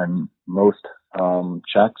workers. And most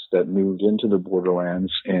Czechs that moved into the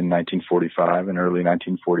borderlands in 1945 and early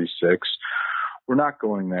 1946 were not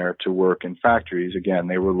going there to work in factories. Again,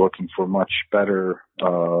 they were looking for much better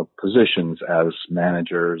positions as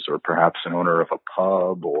managers, or perhaps an owner of a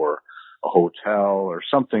pub or a hotel, or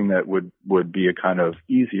something that would be a kind of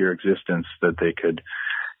easier existence that they could,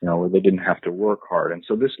 where they didn't have to work hard. And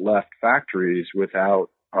so this left factories without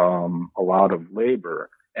a lot of labor.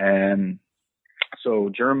 And so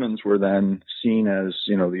Germans were then seen as,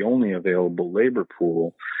 the only available labor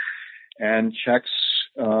pool. And Czechs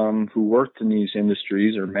who worked in these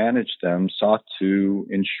industries or managed them sought to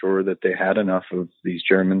ensure that they had enough of these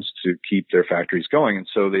Germans to keep their factories going. And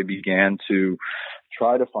so they began to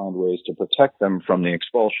try to find ways to protect them from the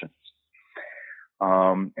expulsions.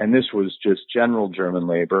 And this was just general German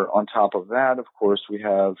labor. On top of that, of course, we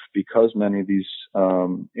have, because many of these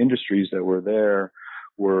industries that were there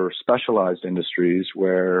were specialized industries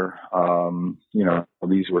where,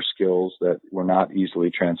 these were skills that were not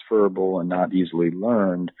easily transferable and not easily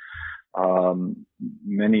learned. There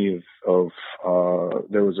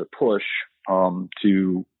was a push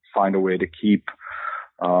to find a way to keep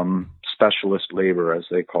specialist labor, as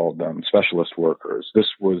they called them, specialist workers. This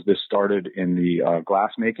started in the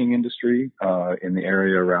glass making industry in the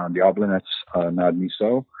area around Jablonec nad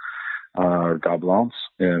Nisou, or Gobelins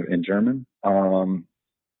in German.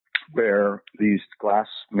 Where these glass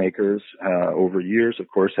makers, over years, of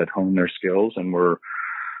course, had honed their skills and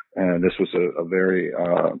this was a very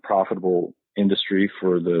profitable industry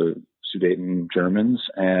for the Sudeten Germans,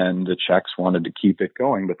 and the Czechs wanted to keep it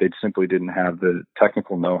going, but they simply didn't have the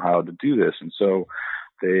technical know-how to do this. And so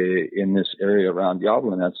in this area around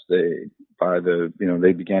Jablonec,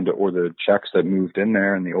 they began to, or the Czechs that moved in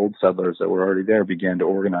there and the old settlers that were already there began to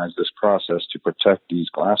organize this process to protect these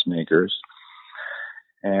glassmakers.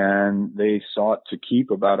 And they sought to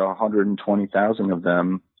keep about 120,000 of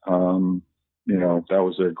them. That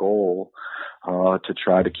was their goal, to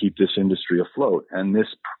try to keep this industry afloat. And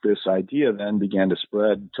this idea then began to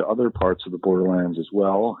spread to other parts of the borderlands as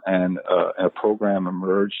well. And a program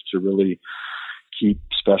emerged to really keep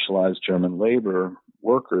specialized German labor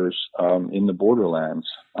workers in the borderlands.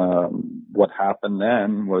 What happened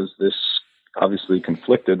then was this obviously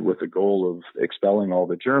conflicted with the goal of expelling all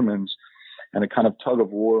the Germans, and a kind of tug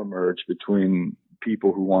of war emerged between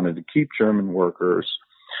people who wanted to keep German workers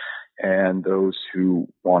and those who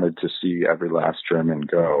wanted to see every last German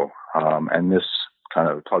go. And this kind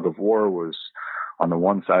of tug of war was, on the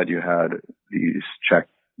one side, you had these Czech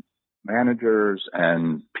managers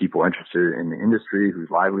and people interested in the industry whose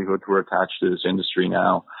livelihoods were attached to this industry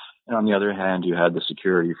now. And on the other hand, you had the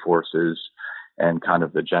security forces and kind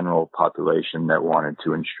of the general population that wanted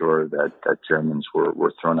to ensure that Germans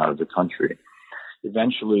were thrown out of the country.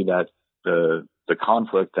 Eventually, that the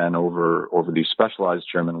conflict then over these specialized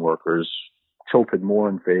German workers tilted more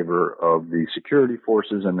in favor of the security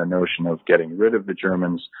forces and the notion of getting rid of the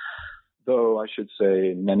Germans, though I should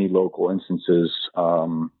say in many local instances,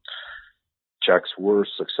 Czechs were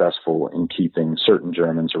successful in keeping certain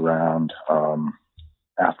Germans around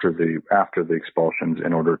after the expulsions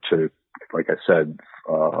in order to, like I said,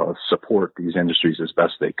 support these industries as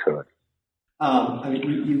best they could.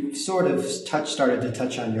 You sort of started to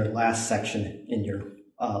touch on your last section in your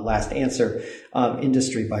last answer,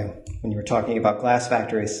 industry, when you were talking about glass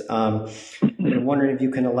factories. I'm wondering if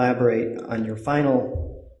you can elaborate on your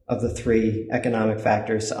final of the three economic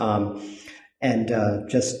factors.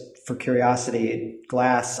 Just for curiosity,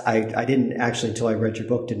 glass, I didn't actually, until I read your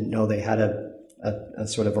book, didn't know they had a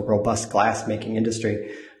sort of a robust glass making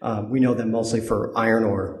industry. We know them mostly for iron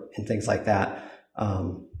ore and things like that.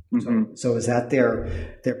 So is that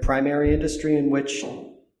their primary industry in which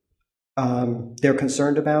they're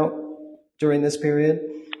concerned about during this period?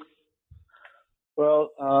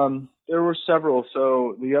 Well, there were several.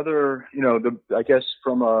 So the other, I guess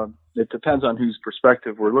it depends on whose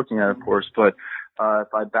perspective we're looking at, of course, but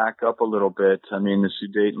if I back up a little bit, the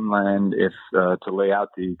Sudetenland, to lay out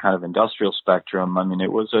the kind of industrial spectrum,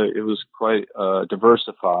 it was quite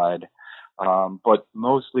diversified. But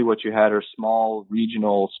mostly what you had are small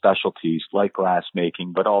regional specialties like glass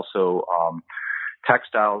making, but also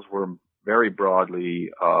textiles were very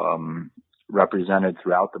broadly represented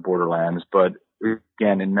throughout the borderlands, but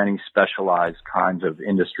again, in many specialized kinds of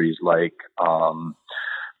industries like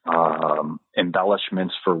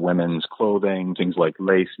embellishments for women's clothing, things like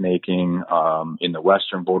lace making. In the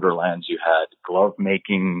western borderlands, you had glove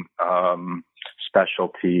making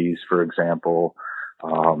specialties, for example,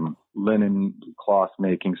 linen cloth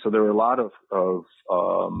making. So there were a lot of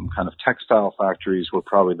kind of textile factories were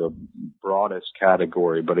probably the broadest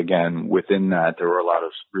category. But again, within that, there were a lot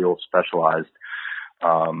of real specialized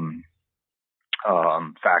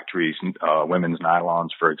factories, women's nylons,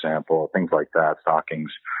 for example, things like that,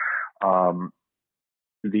 stockings.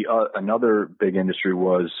 Another big industry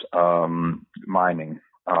was mining.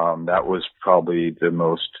 That was probably the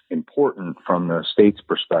most important from the state's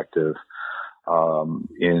perspective.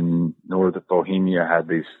 In northern Bohemia had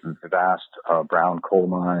these vast brown coal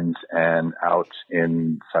mines, and out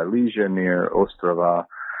in Silesia near Ostrava,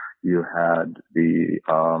 you had the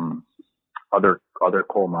other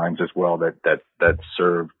coal mines as well that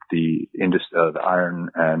served the iron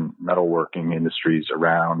and metalworking industries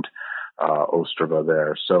around Ostrava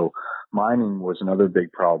there. So mining was another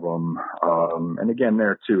big problem. And again,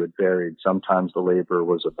 there too, it varied. Sometimes the labor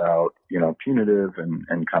was about, punitive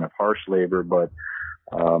and kind of harsh labor, but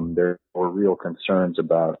there were real concerns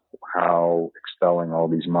about how expelling all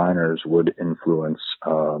these miners would influence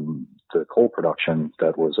the coal production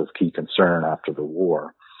that was of key concern after the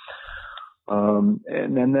war.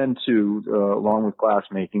 And then too, along with glass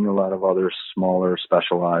making, a lot of other smaller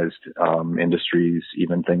specialized industries,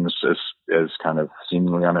 even things as kind of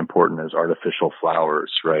seemingly unimportant as artificial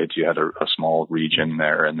flowers, right? You had a small region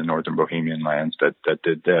there in the northern Bohemian lands that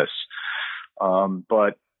did this.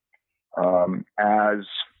 But as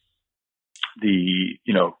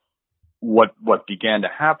what began to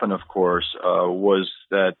happen, of course, was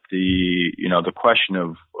that the question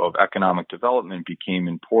of economic development became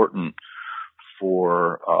important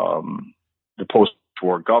for the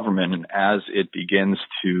post-war government, and as it begins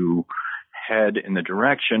to head in the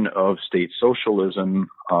direction of state socialism,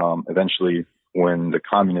 eventually when the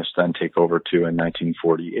communists then take over too in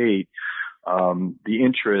 1948, the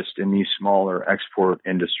interest in these smaller export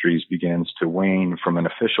industries begins to wane from an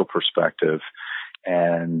official perspective.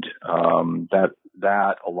 And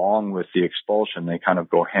that along with the expulsion, they kind of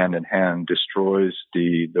go hand in hand, destroys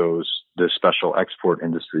the special export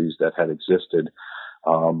industries that had existed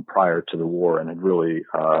prior to the war, and had really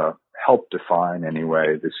helped define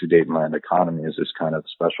anyway the Sudetenland economy as this kind of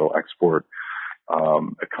special export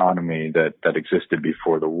economy that existed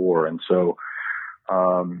before the war. And so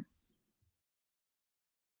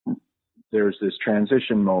there's this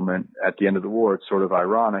transition moment at the end of the war. It's sort of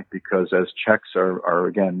ironic because as Czechs are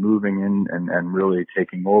again moving in and really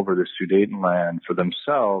taking over the Sudetenland for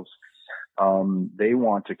themselves, they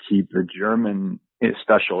want to keep the German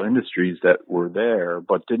special industries that were there,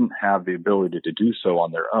 but didn't have the ability to do so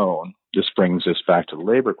on their own. This brings us back to the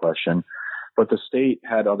labor question, but the state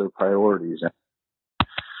had other priorities.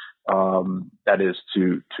 That is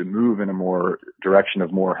to move in a more direction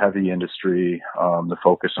of more heavy industry, the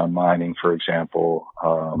focus on mining, for example,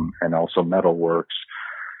 and also metalworks.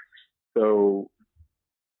 So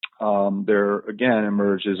there again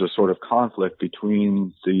emerges a sort of conflict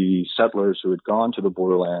between the settlers who had gone to the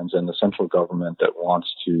borderlands and the central government that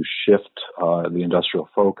wants to shift the industrial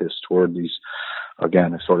focus toward these,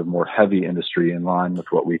 again, a sort of more heavy industry in line with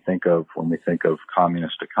what we think of when we think of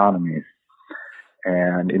communist economies.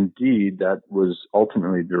 And indeed, that was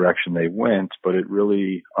ultimately the direction they went, but it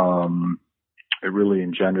really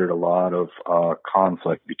engendered a lot of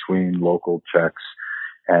conflict between local Czechs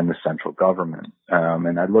and the central government.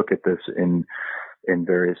 And I look at this in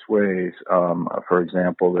various ways. For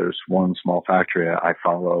example, there's one small factory I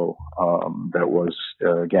follow that was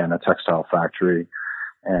again a textile factory,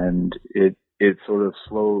 and it sort of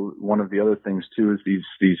slowed. One of the other things too is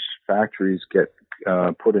these factories get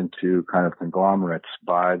put into kind of conglomerates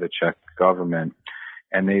by the Czech government,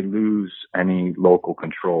 and they lose any local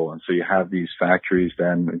control. And so you have these factories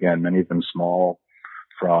then, again, many of them small,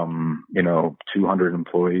 from, 200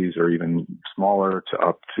 employees or even smaller to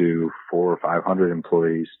up to 400 or 500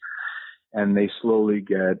 employees. And they slowly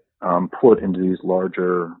get put into these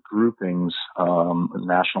larger groupings,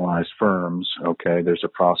 nationalized firms. Okay, there's a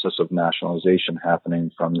process of nationalization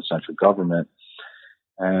happening from the central government.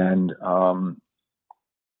 And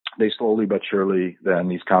they slowly but surely, then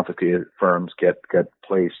these confiscated firms get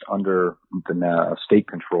placed under the state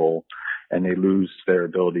control, and they lose their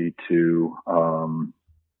ability to,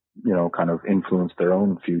 kind of influence their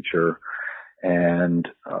own future. And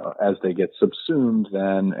as they get subsumed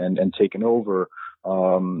then and taken over,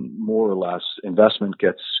 more or less investment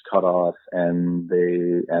gets cut off, and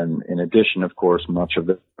in addition, of course, much of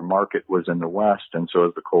the market was in the West. And so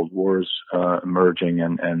as the Cold War's emerging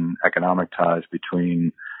and economic ties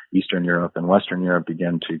between Eastern Europe and Western Europe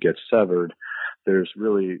began to get severed, there's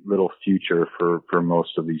really little future for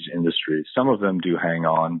most of these industries. Some of them do hang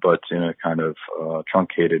on, but in a kind of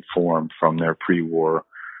truncated form from their pre-war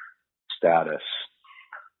status.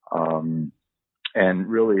 And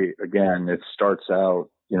really, again, it starts out,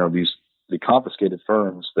 the confiscated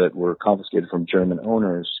firms that were confiscated from German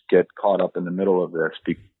owners get caught up in the middle of this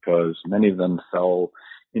because many of them fell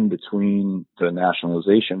in between the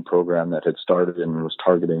nationalization program that had started and was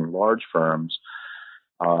targeting large firms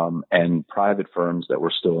and private firms that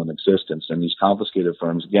were still in existence. And these confiscated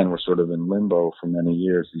firms, again, were sort of in limbo for many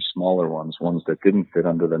years, these smaller ones that didn't fit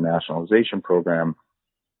under the nationalization program,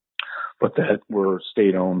 but that were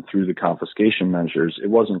state-owned through the confiscation measures. It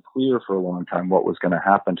wasn't clear for a long time what was going to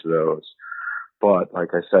happen to those. But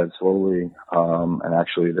like I said, slowly, and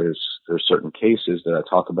actually there's certain cases that I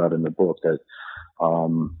talk about in the book that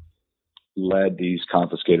led these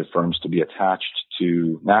confiscated firms to be attached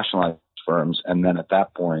to nationalized firms. And then at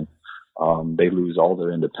that point, they lose all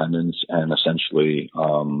their independence and essentially,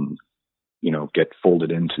 get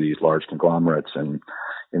folded into these large conglomerates, and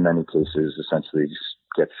in many cases, essentially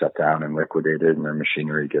get shut down and liquidated, and their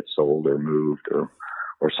machinery gets sold or moved or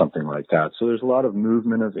something like that. So there's a lot of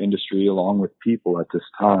movement of industry along with people at this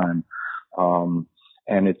time.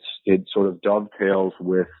 And it sort of dovetails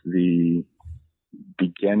with the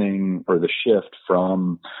beginning or the shift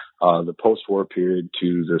from the post-war period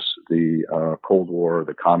to the Cold War,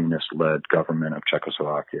 the communist-led government of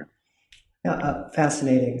Czechoslovakia.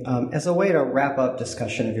 Fascinating. As a way to wrap up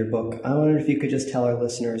discussion of your book, I wonder if you could just tell our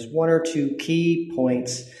listeners one or two key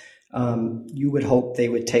points you would hope they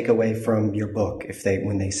would take away from your book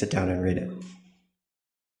when they sit down and read it.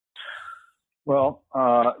 Well,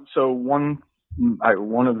 so one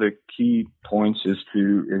of the key points is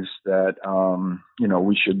that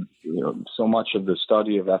we should, so much of the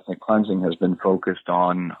study of ethnic cleansing has been focused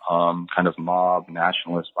on kind of mob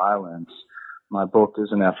nationalist violence, my book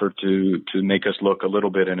is an effort to make us look a little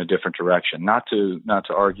bit in a different direction. Not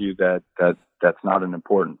to argue that that's not an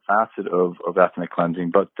important facet of ethnic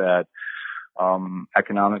cleansing, but that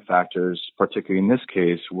economic factors, particularly in this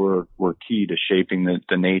case, were key to shaping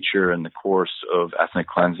the nature and the course of ethnic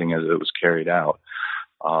cleansing as it was carried out.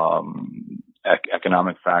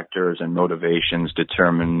 Economic factors and motivations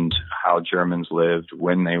determined how Germans lived,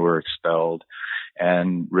 when they were expelled,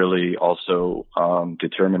 and really also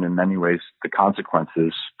determined in many ways the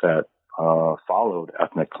consequences that followed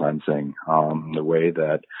ethnic cleansing. The way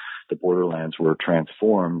that the borderlands were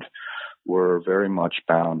transformed were very much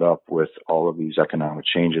bound up with all of these economic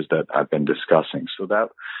changes that I've been discussing. So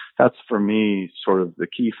that's for me sort of the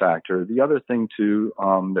key factor. The other thing too,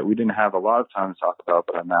 that we didn't have a lot of time to talk about,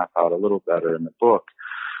 but I map out a little better in the book,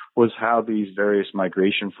 was how these various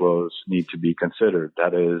migration flows need to be considered.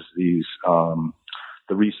 That is,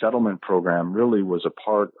 the resettlement program really was a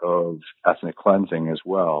part of ethnic cleansing as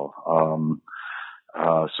well.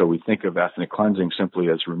 So we think of ethnic cleansing simply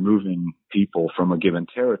as removing people from a given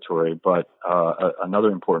territory, but another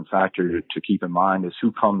important factor to keep in mind is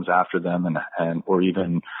who comes after them and or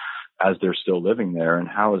even as they're still living there, and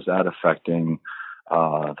how is that affecting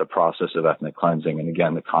the process of ethnic cleansing, and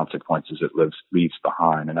again, the consequences it leaves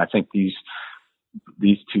behind. And I think these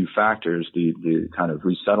two factors, the kind of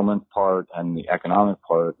resettlement part and the economic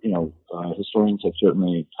part, historians have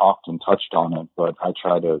certainly talked and touched on it, but I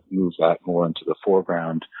try to move that more into the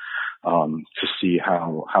foreground to see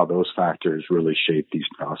how those factors really shape these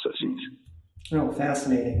processes. Oh,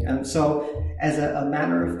 fascinating. So as a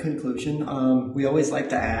matter of conclusion, we always like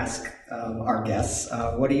to ask our guests,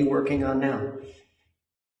 what are you working on now?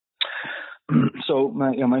 So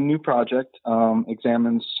my new project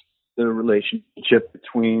examines the relationship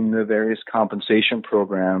between the various compensation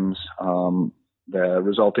programs that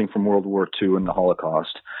resulting from World War II and the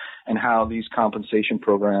Holocaust, and how these compensation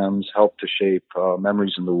programs help to shape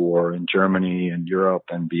memories of the war in Germany and Europe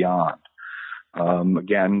and beyond.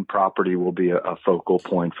 Again, property will be a focal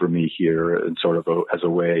point for me here, and sort of as a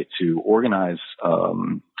way to organize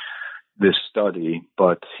this study.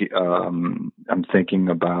 But I'm thinking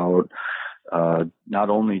about not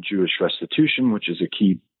only Jewish restitution, which is a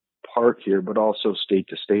key part here, but also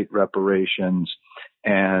state-to-state reparations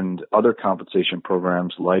and other compensation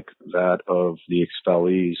programs like that of the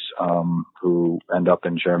expellees who end up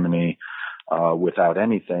in Germany without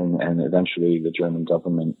anything, and eventually the German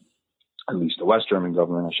government, at least the West German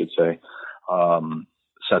government, I should say,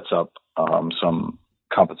 sets up some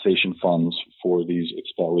compensation funds for these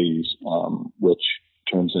expellees, which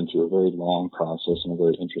turns into a very long process and a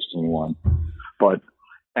very interesting one.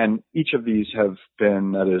 And each of these have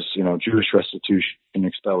been, that is, Jewish restitution,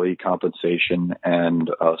 expellee compensation, and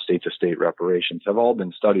state-to-state reparations have all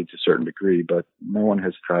been studied to a certain degree, but no one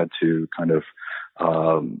has tried to kind of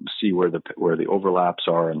see where the overlaps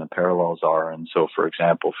are and the parallels are. And so, for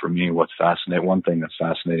example, for me, one thing that's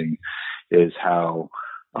fascinating is how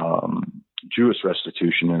Jewish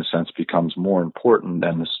restitution, in a sense, becomes more important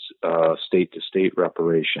than the state-to-state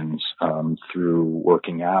reparations through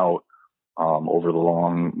working out over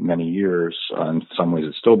the many years. In some ways,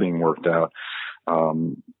 it's still being worked out.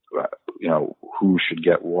 Who should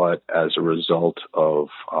get what as a result of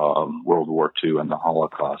World War II and the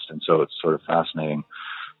Holocaust, and so it's sort of fascinating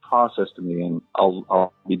process to me. And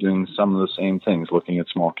I'll be doing some of the same things, looking at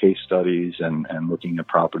small case studies and looking at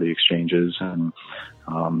property exchanges, and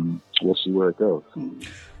we'll see where it goes.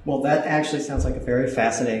 Well, that actually sounds like a very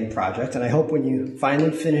fascinating project, and I hope when you finally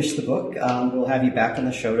finish the book, we'll have you back on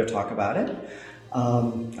the show to talk about it.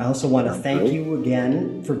 I also want to thank you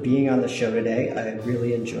again for being on the show today. I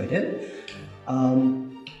really enjoyed it.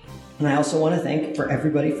 And I also want to thank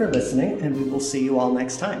everybody for listening, and we will see you all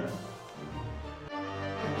next time.